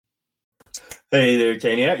Hey there,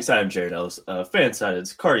 Caniacs. I'm Jared Ellis,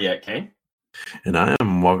 Fansided's Cardiac Kane. And I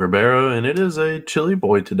am Walker Barrow, and it is a chilly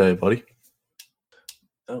boy today, buddy.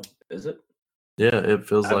 Oh, is it? Yeah, it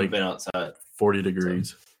feels I haven't like been outside. 40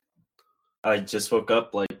 degrees. I just woke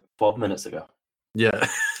up like 12 minutes ago. Yeah.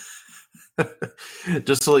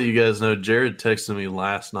 Just to let you guys know, Jared texted me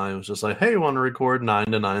last night. It was just like, hey, want to record 9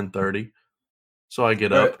 to 9:30? So I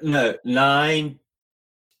get up. No,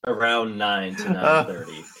 around 9 to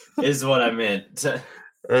 9:30 is what I meant.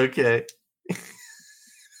 Okay.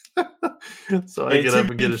 So I get up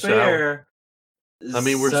and get a shower. I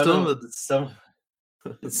mean, we're still in the...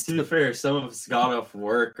 To be fair, some of us got off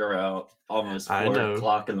work around almost 4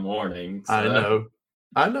 o'clock in the morning. So.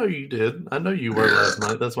 I know you did. I know you were last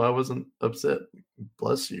night. That's why I wasn't upset.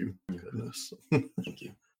 Bless you. Goodness. Thank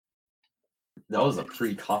you. That was a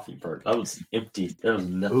pre-coffee burp. That was empty. There was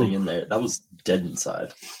nothing in there. That was dead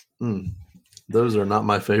inside. Those are not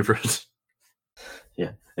my favorites.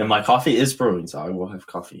 Yeah. And my coffee is brewing, so I will have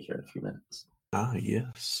coffee here in a few minutes. Ah,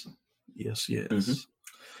 yes. Yes. Mm-hmm.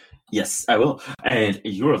 Yes, I will. And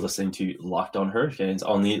you're listening to Locked On Hurricanes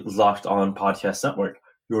on the Locked On Podcast Network.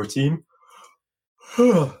 Your team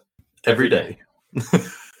every day.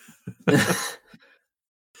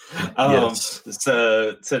 Yes.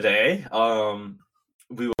 So today,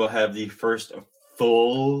 we will have the first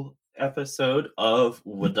full episode of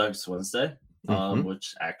Wood Ducks Wednesday,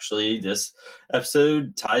 which actually this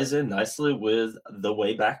episode ties in nicely with the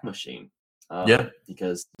Wayback Machine.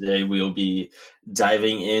 Because today we'll be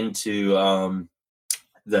diving into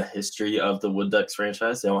the history of the Wood Ducks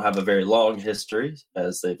franchise. They don't have a very long history,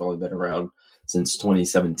 as they've only been around since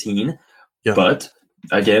 2017. Yeah. But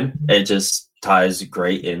again, it just ties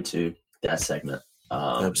great into that segment.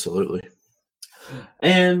 Absolutely.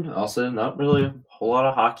 And also, not really a whole lot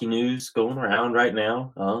of hockey news going around right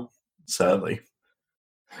now. Sadly.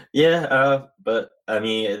 But I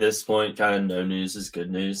mean, at this point, kind of no news is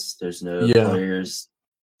good news. There's no players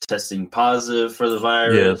testing positive for the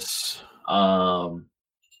virus. Yes.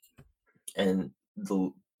 And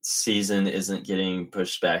the season isn't getting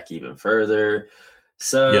pushed back even further.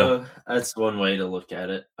 So that's one way to look at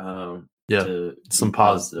it. To some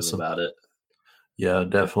positive about it. Yeah,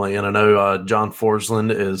 definitely. And I know John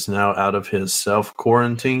Forsland is now out of his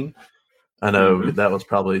self-quarantine. I know that was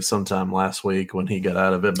probably sometime last week when he got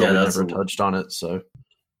out of it, but we never touched on it. So,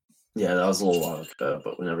 yeah, that was a little while ago.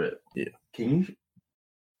 But whenever can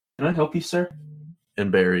I help you, sir?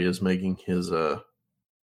 And Barry is making his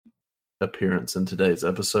appearance in today's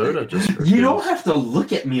episode. You don't have to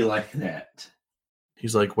look at me like that.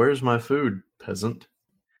 He's like, "Where's my food, peasant?"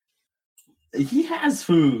 He has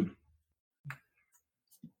food.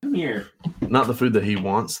 Come here. Not the food that he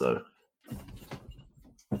wants, though.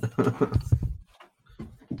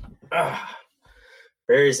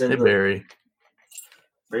 Barry's in. Hey, Barry.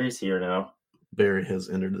 Barry's here now. Barry has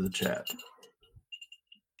entered the chat.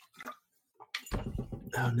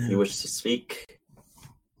 Oh, no. You wish to speak?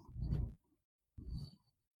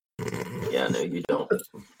 Yeah, no, you don't.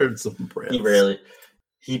 Heard some breaths.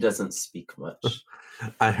 He doesn't speak much.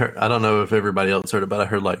 I don't know if everybody else heard it, but I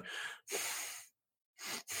heard like.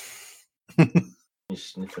 He's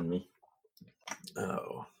sniffing me.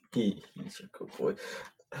 Oh. He's a good boy.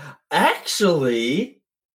 Actually.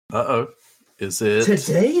 Is it?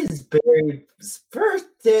 Today is Barry's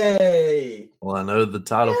birthday. Well, I know the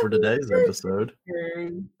title for today's episode.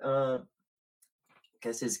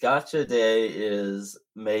 Because his gotcha day is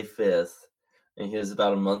May 5th. And he was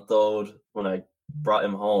about a month old when I brought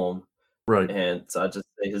him home. Right. And so I just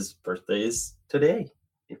say his birthday is today.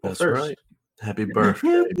 April 1st. Right. Happy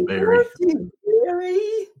birthday, Barry.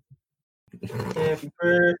 Happy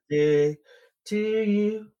birthday to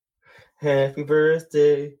you. Happy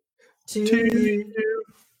birthday to you.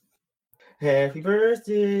 Happy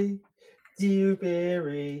birthday, dear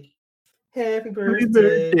Barry. Happy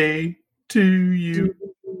birthday to you.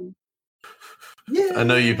 Yeah. I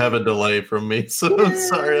know you have a delay from me, so I'm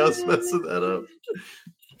sorry I was messing that up.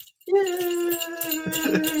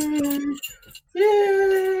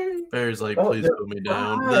 Barry's like, please put me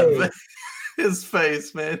down. His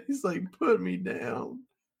face, man. He's like, put me down.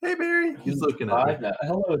 Hey, Barry. He's looking at me.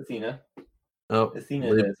 Hello, Athena. Oh,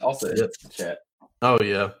 Athena is also in the chat. Oh,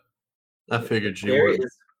 yeah. I figured you would.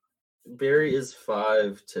 Barry is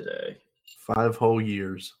 5 today. 5 whole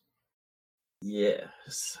years.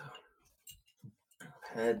 Yes.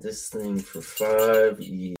 I've had this thing for 5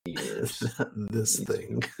 years. This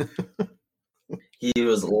thing. He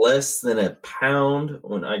was less than a pound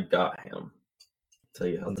when I got him. I'll tell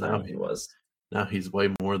you how tiny he was. Now he's way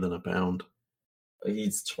more than a pound.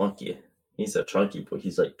 He's chunky. He's a chunky boy.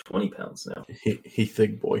 He's like 20 pounds now. He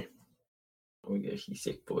thick boy. Oh yeah, he's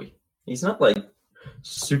thick boy. He's not like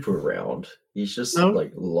super round. He's just No.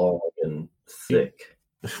 like long and thick.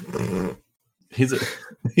 He's a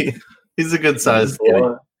good sized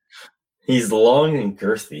kitty. He's long and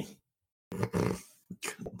girthy. Good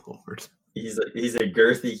Lord. He's a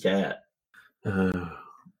girthy cat.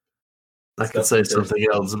 I could say something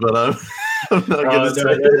else, but I'm not going to say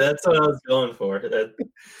it. That's what I was going for.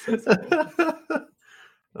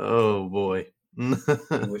 Oh boy. You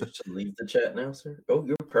wish to leave the chat now, sir? Oh,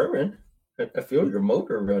 you're purring. I feel your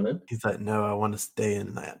motor running. He's like, no, I want to stay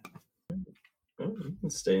in lap. Oh, you can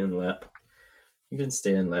stay in lap. You can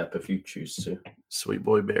stay in lap if you choose to. Sweet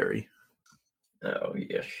boy Barry. Oh,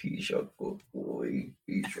 yes, he's a good boy.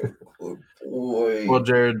 He's a good boy. Well,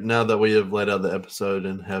 Jared, now that we have laid out the episode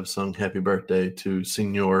and have sung happy birthday to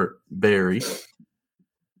Senor Barry,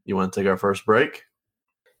 you want to take our first break?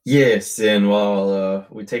 Yes, and while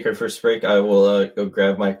we take our first break, I will go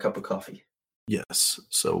grab my cup of coffee. Yes,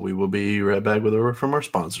 so we will be right back with a word from our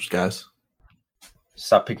sponsors, guys.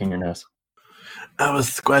 Stop picking your nose. I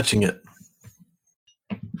was scratching it.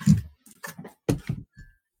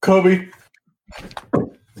 Kobe.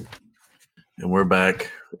 And we're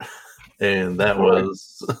back. And that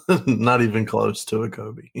was not even close to a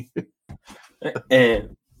Kobe.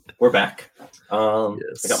 And we're back. Yes.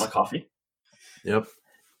 I got my coffee. Yep.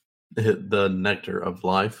 Hit the nectar of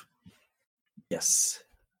life. Yes.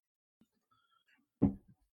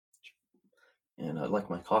 And I like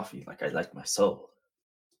my coffee like I like my soul.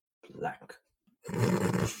 Black.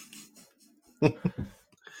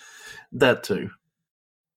 That too.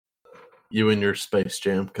 You and your Space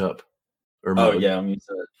Jam cup. Or oh, mug. yeah. I'm used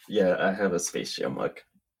to it. Yeah, I have a Space Jam mug.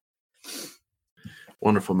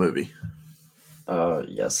 Wonderful movie.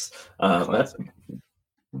 Yes. That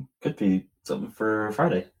could be something for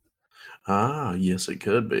Friday. Ah, yes, it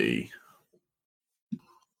could be.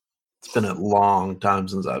 It's been a long time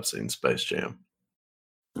since I've seen Space Jam.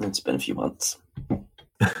 It's been a few months.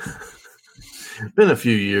 Been a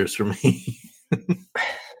few years for me.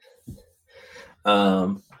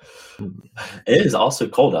 It is also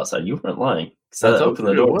cold outside. You weren't lying. So I opened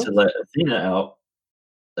the door to let Athena out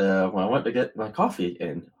when I went to get my coffee,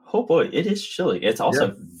 and oh boy, it is chilly. It's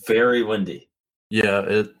also very windy.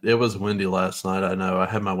 Yeah, it was windy last night. I know. I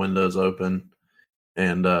had my windows open,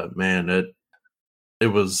 and man, it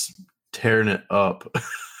was tearing it up.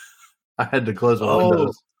 I had to close my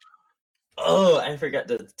windows. Oh, I forgot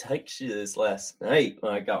to text you this last night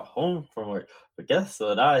when I got home from work. But guess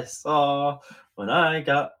what I saw when I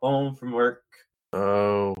got home from work?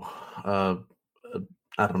 Oh, I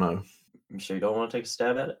don't know. You sure you don't want to take a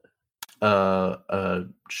stab at it? A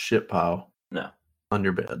shit pile. No. On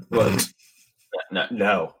your bed. What?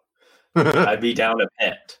 No. I'd be down a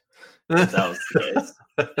pet if that was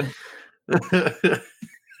the case.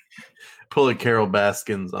 Pull a Carol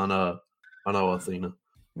Baskins on Athena.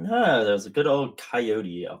 No, there's a good old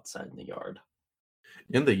coyote outside in the yard.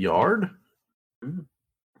 In the yard? Mm.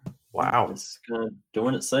 Wow. It's kind of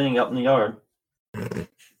doing its thing out in the yard.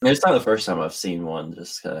 It's not the first time I've seen one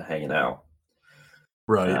just kind of hanging out.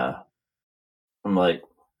 Right. I'm like,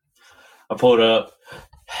 I pulled up.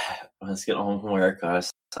 I was getting home from work. I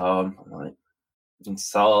saw him. I'm like, and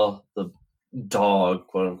saw the dog,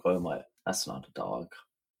 quote unquote. I'm like, that's not a dog.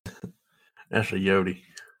 That's a Yodi.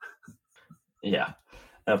 Yeah.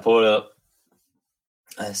 I pulled up.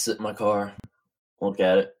 I sit in my car, look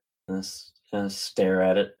at it, and just kind of stare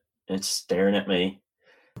at it. And it's staring at me.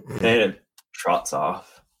 And it trots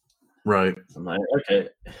off. Right. So I'm like, okay.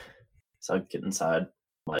 So I get inside.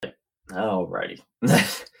 I'm like, alrighty.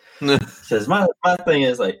 Because my thing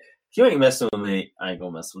is like, if you ain't messing with me, I ain't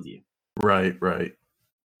gonna mess with you. Right.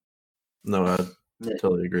 No, I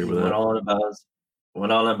totally agree with that.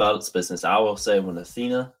 Went on about its business. I will say when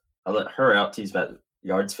Athena, I let her out to use that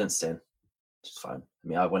yard's fenced in. Which is fine. I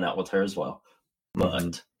mean, I went out with her as well.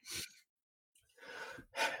 But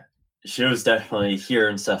she was definitely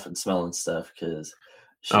hearing stuff and smelling stuff because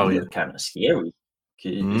she was kind of scary.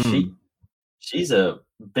 She's a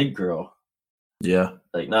big girl. Yeah.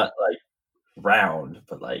 Like, not like round,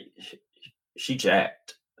 but like she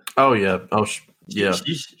jacked. Oh, yeah. Oh, yeah.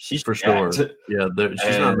 She's for jacked. Sure. Yeah,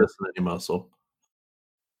 she's not missing any muscle.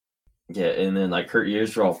 Yeah, and then like her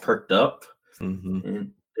ears were all perked up. Mm-hmm.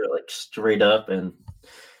 And they're like straight up, and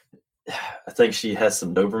I think she has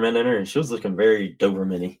some Doberman in her, and she was looking very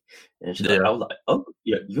Doberman-y. And she's like, I was like, oh,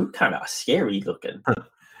 yeah, you're kind of scary looking.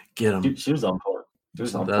 Get him. Dude, she was on point. She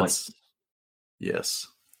was on point. Yes.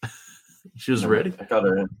 She was ready. I got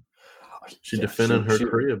her in. She defended her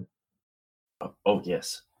crib. Oh,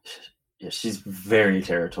 yes. Yeah, she's very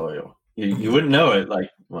territorial. You wouldn't know it.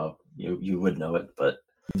 Like, well, you would know it, but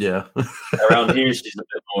Yeah. Around here, she's a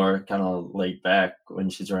bit more kind of laid back when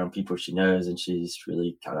she's around people she knows, and she's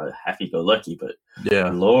really kind of happy-go-lucky. But yeah,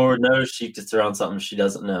 Lord knows she gets around something she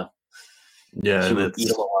doesn't know. Yeah, she will eat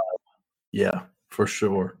them alive. Yeah, for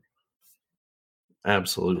sure.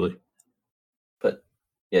 Absolutely. But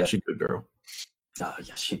yeah, she's a good girl. Oh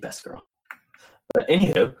yeah, she's best girl. But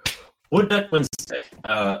anywho, Wood Duck Wednesday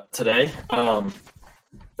today.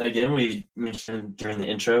 Again, we mentioned during the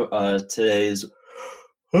intro. Today's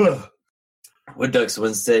Wood Ducks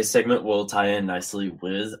Wednesday segment will tie in nicely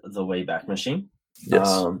with the Wayback Machine.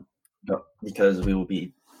 Yes. Because we will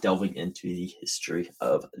be delving into the history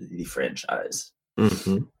of the franchise.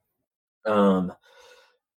 Mm-hmm.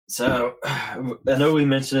 So I know we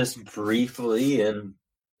mentioned this briefly in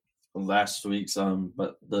last week's,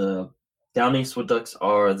 but the Down East Wood Ducks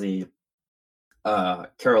are the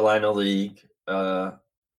Carolina League, are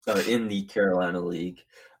in the Carolina League,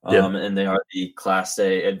 and they are the Class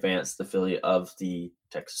A advanced affiliate of the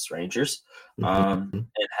Texas Rangers, and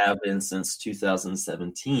have been since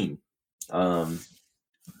 2017,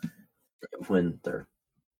 when their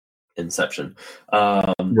inception.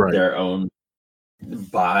 Right. They're owned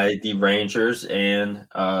by the Rangers and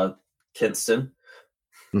Kinston,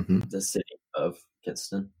 the city of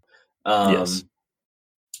Kinston. Yes.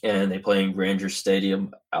 And they play in Grandeur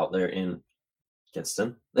Stadium out there in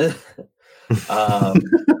Kinston.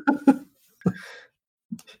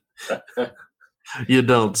 You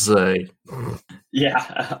don't say.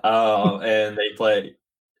 Yeah. And they play,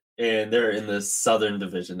 and they're in the Southern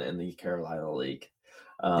Division in the Carolina League.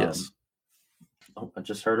 Yes. Oh, I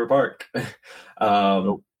just heard her bark.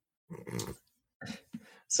 Nope.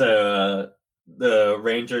 So the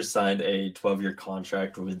Rangers signed a 12-year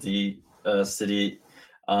contract with the city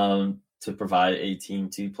to provide a team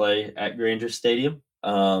to play at Grandeur Stadium,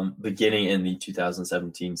 beginning in the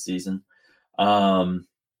 2017 season.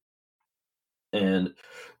 And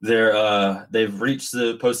they've reached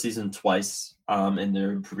the postseason twice in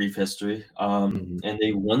their brief history, and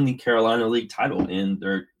they won the Carolina League title in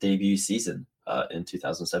their debut season in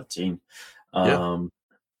 2017. And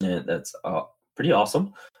that's pretty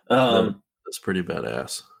awesome. That's pretty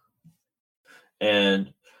badass.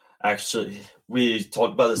 And actually, we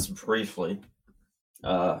talked about this briefly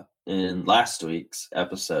in last week's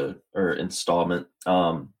episode or installment,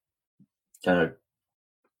 kind of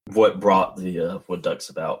what brought the Wood Ducks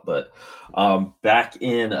about. But back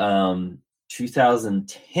in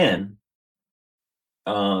 2010,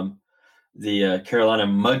 the Carolina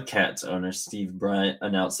Mudcats owner, Steve Bryant,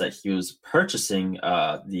 announced that he was purchasing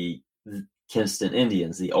the Kinston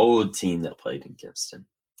Indians, the old team that played in Kinston.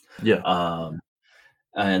 Yeah.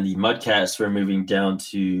 And the Mudcats were moving down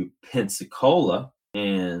to Pensacola,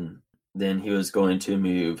 and then he was going to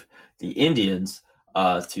move the Indians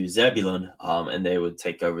to Zebulon, and they would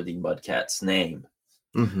take over the Mudcats name.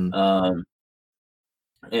 And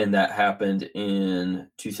that happened in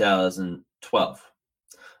 2012.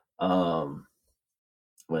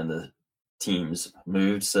 When the teams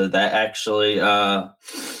moved. So that actually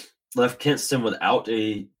left Kinston without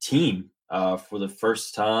a team for the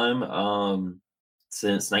first time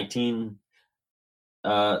since the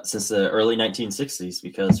early 1960s,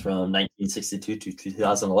 because from 1962 to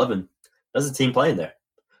 2011, there's a team playing there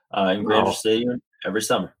in Grandeur Stadium every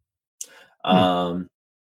summer. The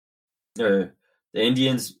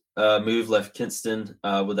Indians left Kinston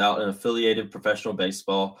without an affiliated professional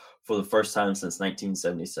baseball for the first time since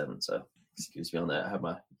 1977. So, excuse me on that. I have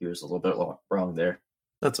my years a little bit wrong there.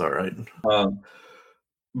 That's all right.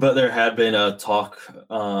 But there had been a talk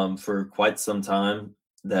for quite some time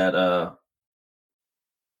that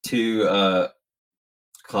two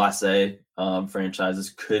Class A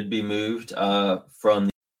franchises could be moved from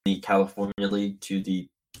the California League to the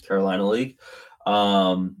Carolina League.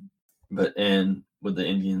 But with the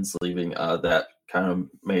Indians leaving, that kind of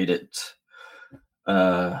made it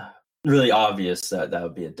really obvious that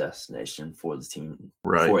would be a destination for the team,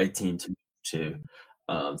 for a team to move to,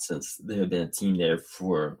 since they have been a team there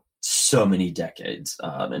for so many decades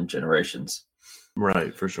and generations.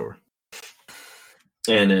 Right, for sure.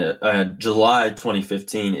 And July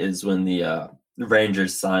 2015 is when the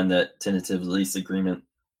Rangers signed that tentative lease agreement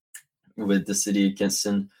with the city of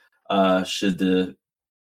Kinston.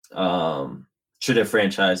 Should a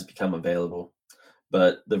franchise become available,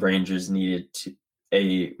 but the Rangers needed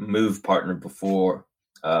a move partner before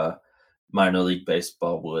minor league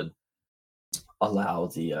baseball would allow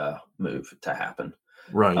the move to happen.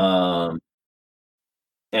 Right.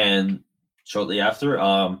 And shortly after,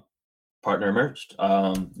 partner emerged.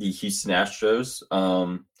 The Houston Astros,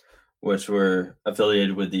 which were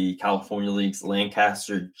affiliated with the California League's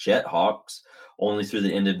Lancaster Jethawks, only through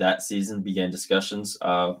the end of that season began discussions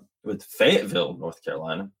with Fayetteville, North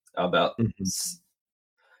Carolina, about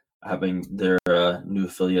having their new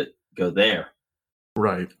affiliate go there.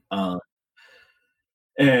 Right.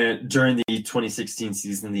 And during the 2016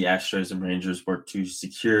 season, the Astros and Rangers worked to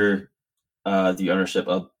secure the ownership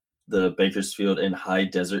of the Bakersfield and High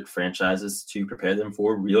Desert franchises to prepare them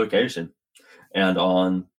for relocation. And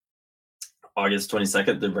on August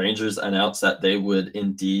 22nd, the Rangers announced that they would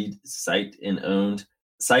indeed cite an owned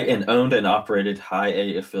and operated High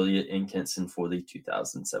A affiliate in Kinston for the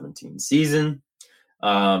 2017 season.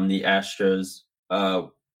 The Astros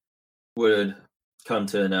would come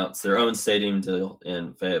to announce their own stadium deal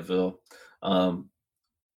in Fayetteville,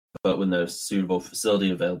 but with no suitable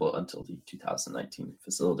facility available until the 2019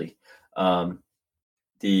 facility.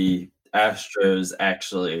 The Astros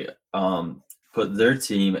actually put their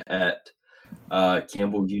team at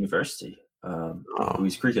Campbell University.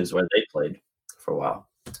 Louis Creek is where they played for a while.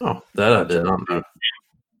 Oh, that I did not know.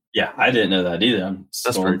 Yeah, I didn't know that either. I'm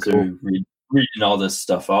going through reading all this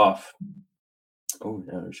stuff off. Oh,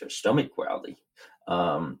 no, there's your stomach growly.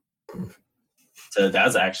 So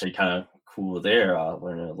that's actually kind of cool there.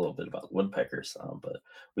 Learning a little bit about woodpeckers, but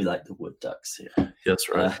we like the wood ducks here. That's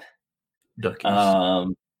right.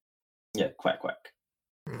 Duckies. Yeah, quack quack.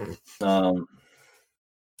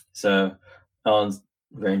 So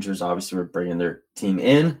Rangers obviously were bringing their team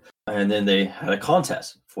in, and then they had a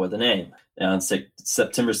contest for the name. And on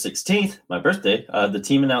September 16th, my birthday, the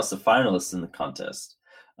team announced the finalists in the contest.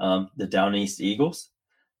 The Down East Eagles,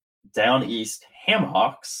 Down East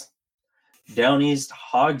Hamhawks, Down East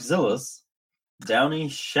Hogzillas, Down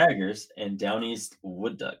East Shaggers, and Down East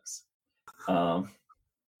Wood Ducks. I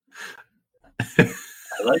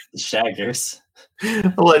like the Shaggers.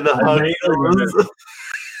 I like the Hogzillas.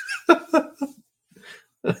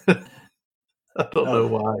 I don't know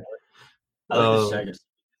why. I like the Shaggers.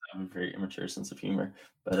 I have a very immature sense of humor.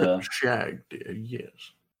 But Shag did, yes.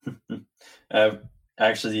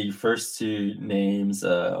 Actually, the first two names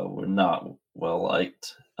were not well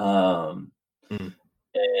liked. And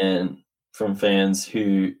from fans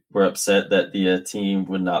who were upset that the team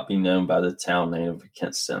would not be known by the town name of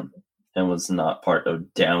Kinston and was not part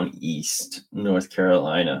of Down East, North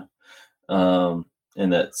Carolina, and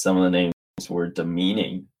that some of the names were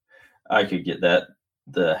demeaning. I could get that.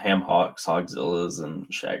 The Hamhawks, Hogzillas, and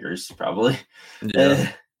Shaggers, probably.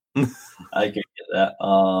 Yeah. I could get that.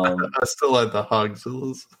 I still like the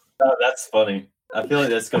Hogzillas. Oh, that's funny. I feel like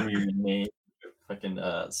that's going to be your name. Fucking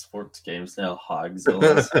sports games now,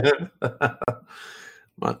 Hogzillas.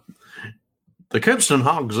 The Kinston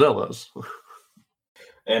Hogzillas.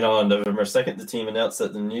 And on November 2nd, the team announced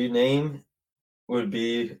that the new name would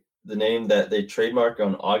be the name that they trademarked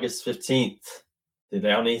on August 15th, the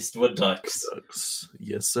Down East Wood Ducks.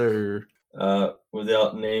 Yes, sir.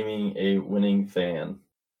 Without naming a winning fan.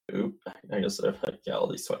 Oop, I guess they're like, yeah, all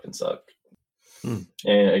these fucking suck. And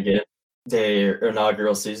again, their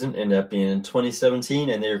inaugural season ended up being in 2017,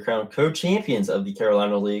 and they were crowned co-champions of the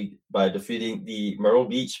Carolina League by defeating the Myrtle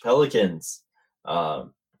Beach Pelicans.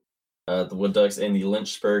 The Wood Ducks and the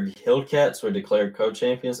Lynchburg Hillcats were declared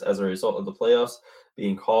co-champions as a result of the playoffs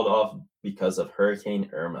being called off because of Hurricane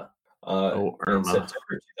Irma. Irma. In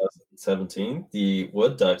September 2017, the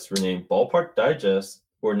Wood Ducks were named by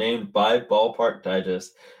Ballpark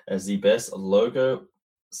Digest as the best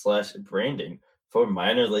logo/branding for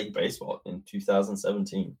minor league baseball in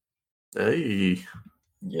 2017. Hey.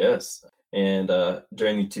 Yes. And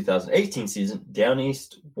during the 2018 season, Down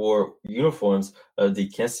East wore uniforms of the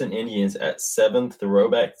Kinston Indians at 7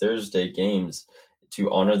 Throwback Thursday games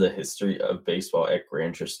to honor the history of baseball at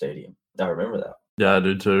Grandeur Stadium. I remember that. Yeah, I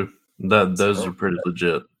do too. Those are pretty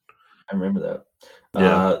legit. I remember that.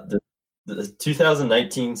 Yeah. The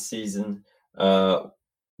 2019 season, the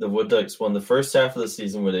Wood Ducks won the first half of the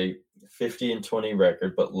season with a 50-20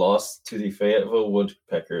 record, but lost to the Fayetteville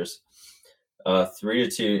Woodpeckers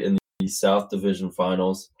 3-2 in the South Division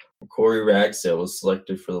Finals. Corey Ragsdale was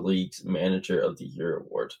selected for the league's Manager of the Year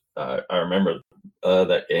award. I remember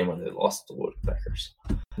that game when they lost to the Woodpeckers.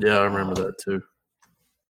 Yeah, I remember that too.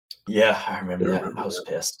 Yeah, I remember that. I was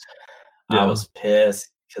pissed. Yeah. I was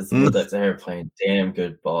pissed because the Wood Ducks were playing damn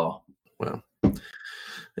good ball. Well,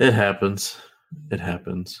 it happens. It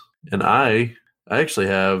happens. And I actually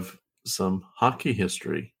have some hockey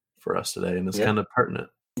history for us today, and it's kind of pertinent.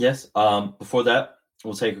 Yes. Before that,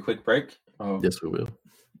 we'll take a quick break. Yes, we will.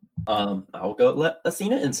 I'll go let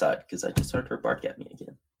Athena inside because I just heard her bark at me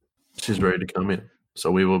again. She's ready to come in.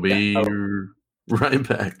 So we will be right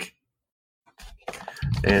back.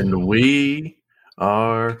 And we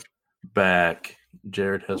are back.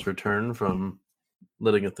 Jared has returned from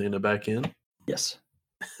letting Athena back in. Yes.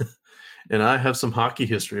 And I have some hockey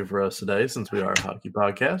history for us today. Since we are a hockey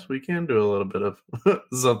podcast, we can do a little bit of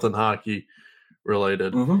something hockey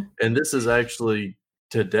related. Mm-hmm. And this is actually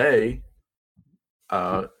today.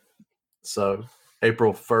 So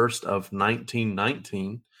April 1st of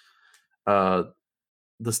 1919,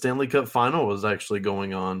 the Stanley Cup final was actually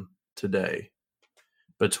going on today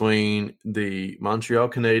between the Montreal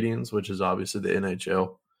Canadiens, which is obviously the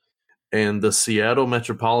NHL, and the Seattle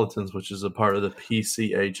Metropolitans, which is a part of the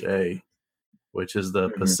PCHA, which is the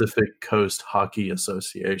Pacific Coast Hockey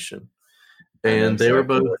Association. And they were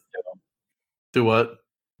both. Do what?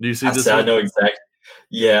 Do you see this? I know exactly.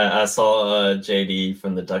 Yeah, I saw JD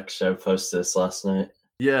from the Duck Show post this last night.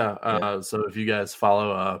 Yeah. So if you guys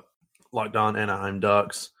follow Locked On Anaheim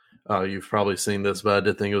Ducks, you've probably seen this, but I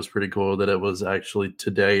did think it was pretty cool that it was actually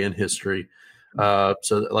today in history.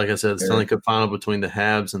 So, like I said, the Stanley Cup final between the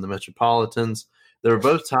Habs and the Metropolitans. They were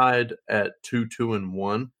both tied at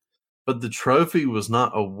 2-2-1, but the trophy was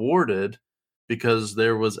not awarded because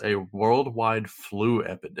there was a worldwide flu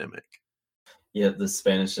epidemic. Yeah, the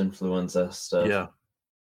Spanish influenza stuff. Yeah.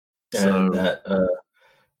 And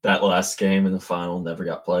that last game in the final never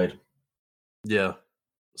got played. Yeah.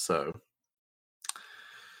 So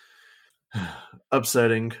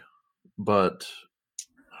upsetting, but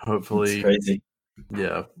hopefully it's crazy.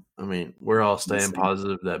 Yeah. I mean, we're all staying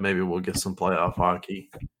positive that maybe we'll get some playoff hockey.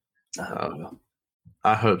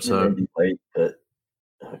 I hope so. It may be late, but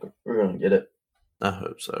we're going to get it. I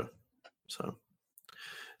hope so. So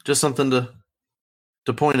just something to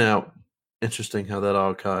point out. Interesting how that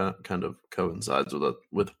all kind of coincides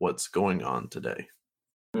with what's going on today.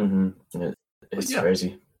 Mm-hmm. It's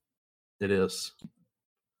crazy. It is.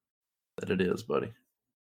 That it is, buddy.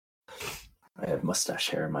 I have mustache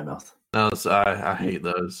hair in my mouth. No, I hate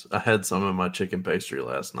those. I had some in my chicken pastry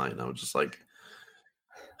last night, and I was just like,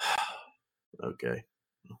 okay,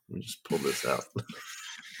 let me just pull this out.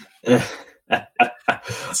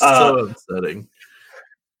 So upsetting.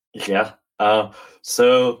 Yeah.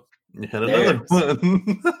 So you had another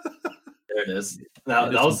one. There it is. Now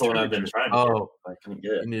that was the one I've been trying to get. I couldn't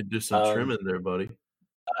get it. You need to do some trimming there, buddy.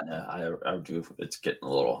 I do. It's getting a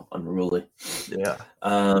little unruly. Yeah.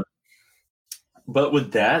 But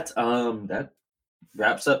with that, that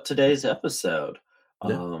wraps up today's episode.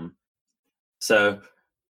 Yeah. So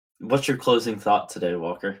what's your closing thought today,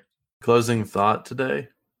 Walker? Closing thought today?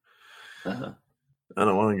 I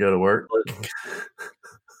don't want to go to work.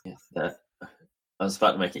 Yeah, I was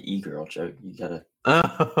about to make an e-girl joke. You got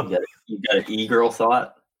an e-girl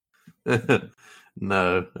thought?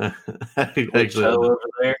 No. Actually, over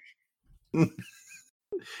there?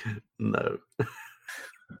 No.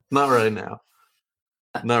 Not right now.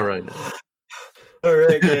 Not right now. All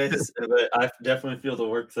right, guys. But I definitely feel the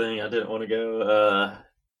work thing. I didn't want to go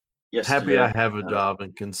yesterday. Happy I have a job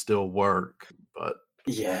and can still work, but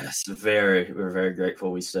yes, we're very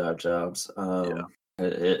grateful we still have jobs.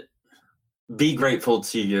 Be grateful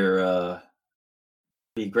to your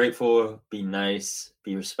be grateful, be nice,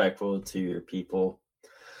 be respectful to your people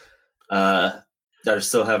that are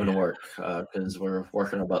still having to work because we're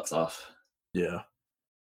working our butts off. Yeah.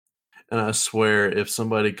 And I swear, if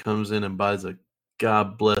somebody comes in and buys a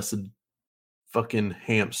God blessed fucking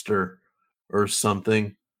hamster or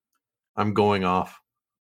something, I'm going off.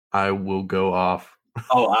 I will go off.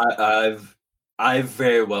 Oh, I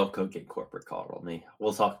very well could get corporate called on me.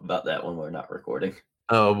 We'll talk about that when we're not recording.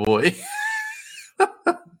 Oh boy.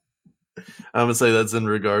 I'm gonna say that's in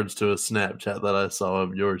regards to a Snapchat that I saw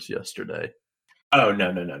of yours yesterday. Oh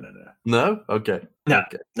no. No? Okay. No.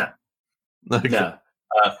 Okay. No. Okay. No.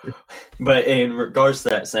 But in regards to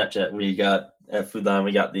that Snapchat, we got at Food Line,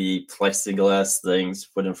 we got the plexiglass things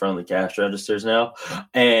put in front of the cash registers now,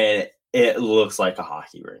 and it looks like a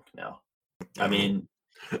hockey rink now. I mean,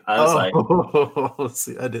 I was like, let's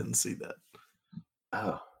see, I didn't see that.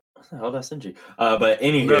 Oh, what the hell did I send you? But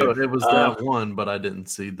anywho, no, it was that one, but I didn't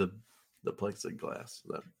see the plexiglass.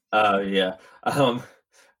 Oh yeah, but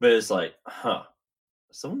it's like,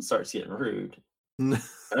 someone starts getting rude. I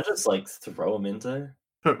just like throw them into there.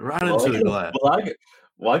 Right into the glass.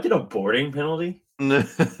 Will I get a boarding penalty?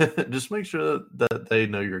 Just make sure that they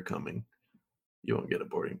know you're coming. You won't get a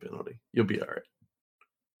boarding penalty. You'll be all right.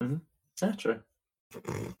 Mm-hmm. That's true.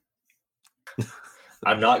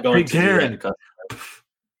 I'm not going to Karen.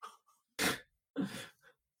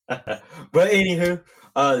 But anywho,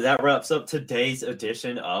 that wraps up today's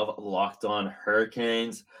edition of Locked On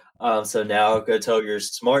Hurricanes. So now go tell your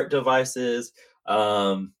smart devices,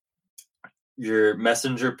 your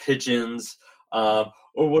messenger pigeons, or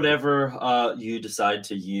whatever you decide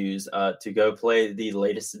to use to go play the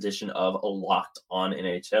latest edition of Locked On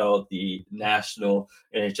NHL, the national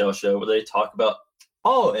NHL show where they talk about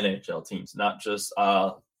all NHL teams, not just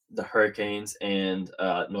the Hurricanes and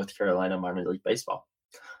North Carolina minor league baseball.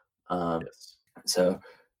 Yes. So,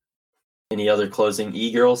 any other closing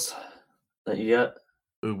e-girls that you got?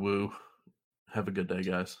 Ooh woo. Have a good day,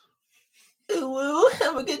 guys. Ooh woo.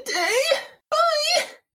 Have a good day.